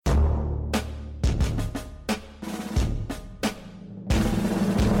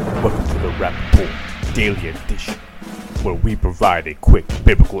Rappaport Daily Edition, where we provide a quick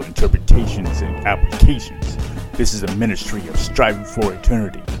biblical interpretations and applications. This is a ministry of striving for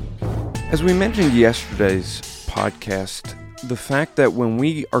eternity. As we mentioned yesterday's podcast, the fact that when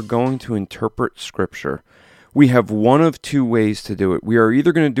we are going to interpret Scripture, we have one of two ways to do it. We are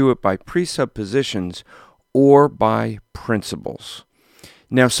either going to do it by presuppositions or by principles.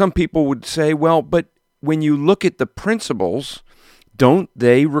 Now, some people would say, well, but when you look at the principles, don't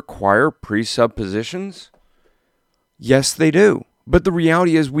they require presuppositions? Yes, they do. But the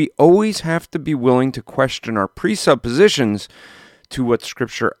reality is we always have to be willing to question our presuppositions to what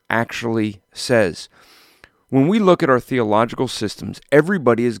Scripture actually says. When we look at our theological systems,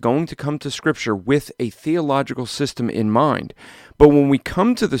 everybody is going to come to Scripture with a theological system in mind. But when we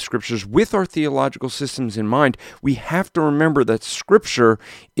come to the Scriptures with our theological systems in mind, we have to remember that Scripture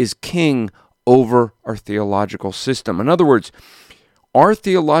is king over our theological system. In other words, our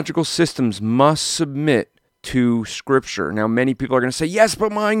theological systems must submit to Scripture. Now, many people are going to say, yes,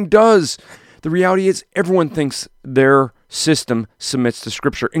 but mine does. The reality is everyone thinks their system submits to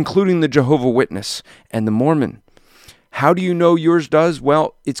Scripture, including the Jehovah's Witness and the Mormon. How do you know yours does?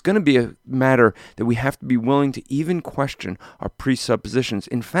 Well, it's going to be a matter that we have to be willing to even question our presuppositions.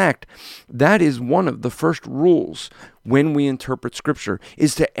 In fact, that is one of the first rules when we interpret Scripture,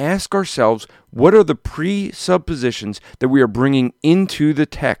 is to ask ourselves, what are the presuppositions that we are bringing into the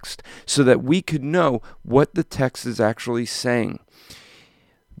text so that we could know what the text is actually saying.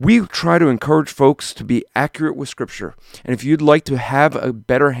 We try to encourage folks to be accurate with Scripture. And if you'd like to have a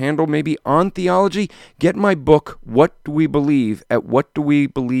better handle maybe on theology, get my book, What Do We Believe, at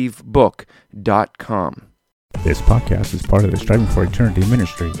whatdowebelievebook.com. This podcast is part of the Striving for Eternity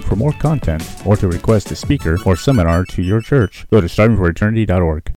ministry. For more content or to request a speaker or seminar to your church, go to strivingforeternity.org.